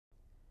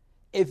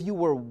If you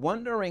were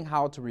wondering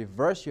how to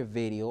reverse your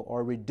video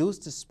or reduce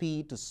the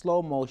speed to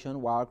slow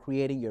motion while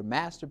creating your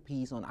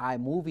masterpiece on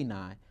iMovie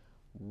 9,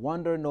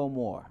 wonder no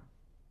more.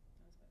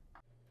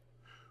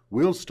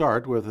 We'll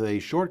start with a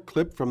short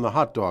clip from the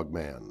hot dog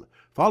man,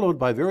 followed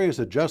by various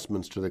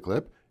adjustments to the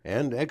clip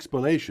and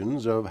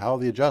explanations of how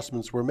the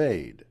adjustments were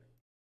made.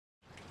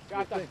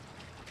 Got the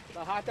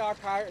hot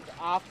dog cart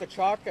off the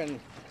truck and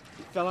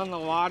fill in the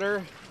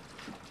water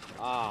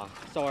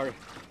so it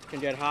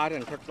can get hot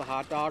and cook the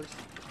hot dogs.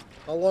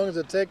 How long does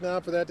it take now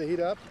for that to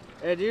heat up?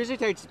 It usually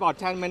takes about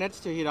 10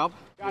 minutes to heat up.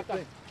 Got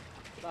the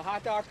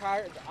hot dog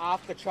cart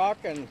off the truck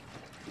and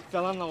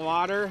fill in the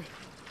water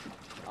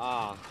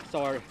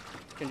so it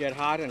can get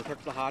hot and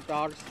cook the hot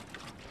dogs.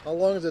 How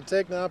long does it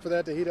take now for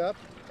that to heat up?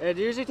 It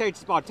usually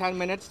takes about 10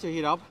 minutes to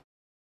heat up.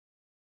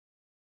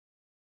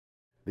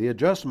 The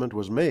adjustment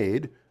was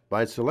made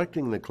by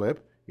selecting the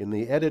clip in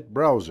the Edit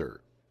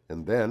browser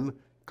and then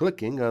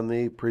clicking on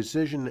the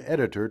Precision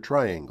Editor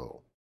triangle.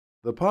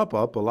 The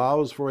pop-up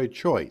allows for a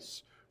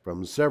choice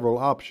from several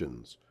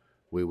options.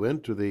 We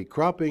went to the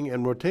Cropping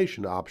and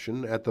Rotation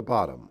option at the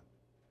bottom.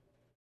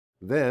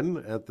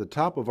 Then, at the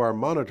top of our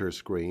monitor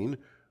screen,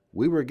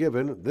 we were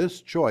given this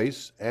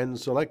choice and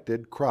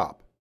selected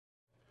Crop.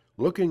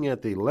 Looking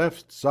at the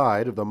left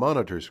side of the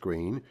monitor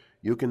screen,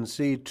 you can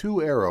see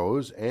two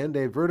arrows and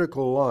a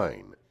vertical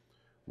line.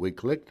 We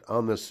clicked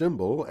on the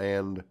symbol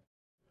and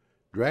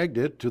dragged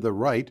it to the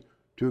right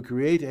to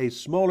create a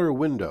smaller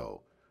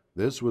window.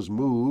 This was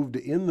moved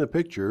in the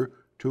picture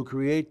to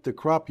create the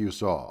crop you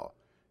saw.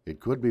 It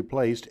could be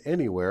placed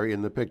anywhere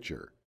in the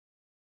picture.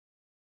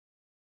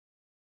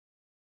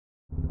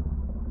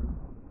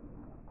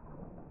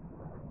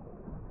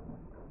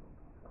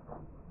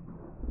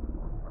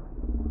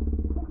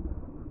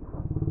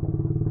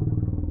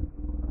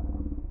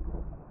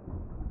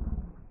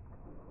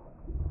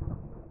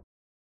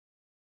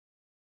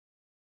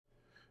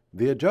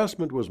 The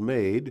adjustment was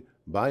made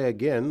by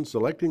again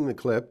selecting the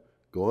clip,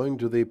 going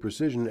to the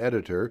Precision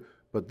Editor,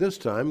 but this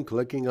time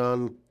clicking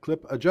on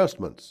Clip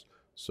Adjustments.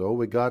 So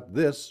we got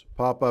this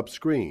pop-up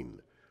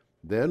screen.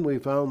 Then we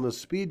found the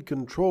Speed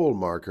Control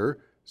marker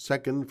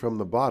second from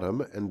the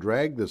bottom and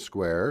dragged the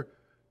square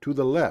to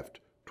the left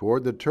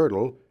toward the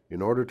turtle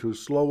in order to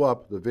slow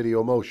up the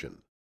video motion.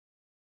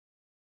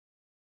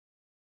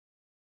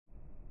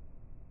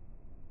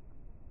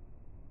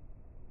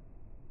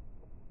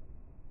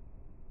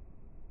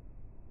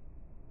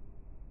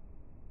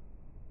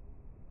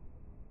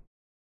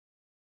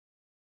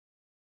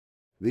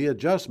 The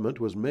adjustment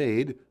was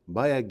made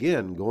by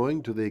again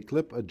going to the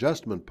Clip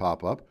Adjustment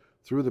pop-up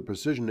through the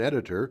Precision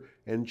Editor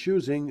and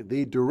choosing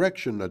the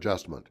Direction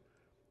adjustment.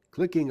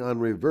 Clicking on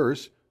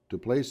Reverse to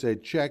place a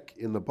check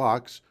in the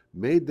box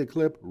made the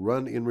clip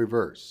run in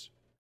reverse.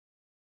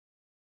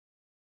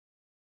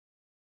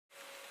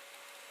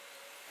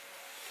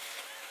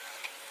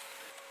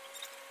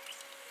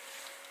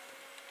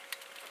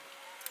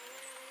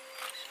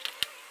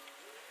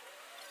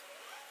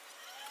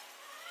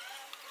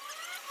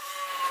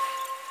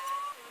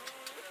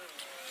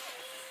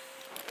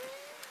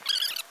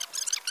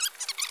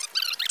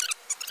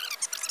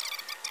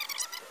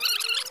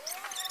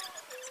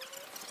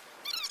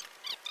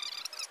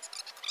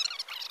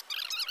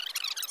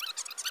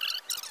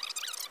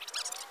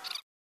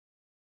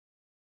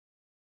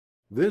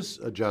 This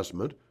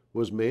adjustment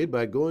was made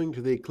by going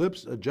to the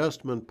Clips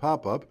Adjustment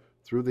pop-up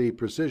through the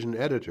Precision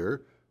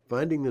Editor,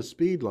 finding the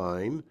speed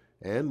line,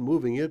 and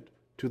moving it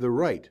to the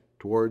right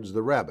towards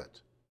the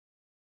rabbit.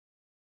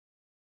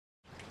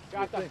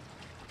 Got the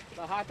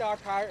hot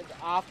dog cart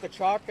off the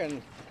truck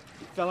and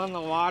fill in the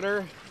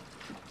water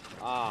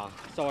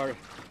so it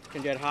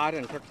can get hot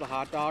and cook the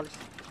hot dogs.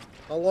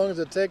 How long does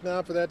it take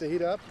now for that to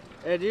heat up?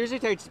 It usually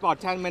takes about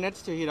 10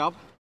 minutes to heat up.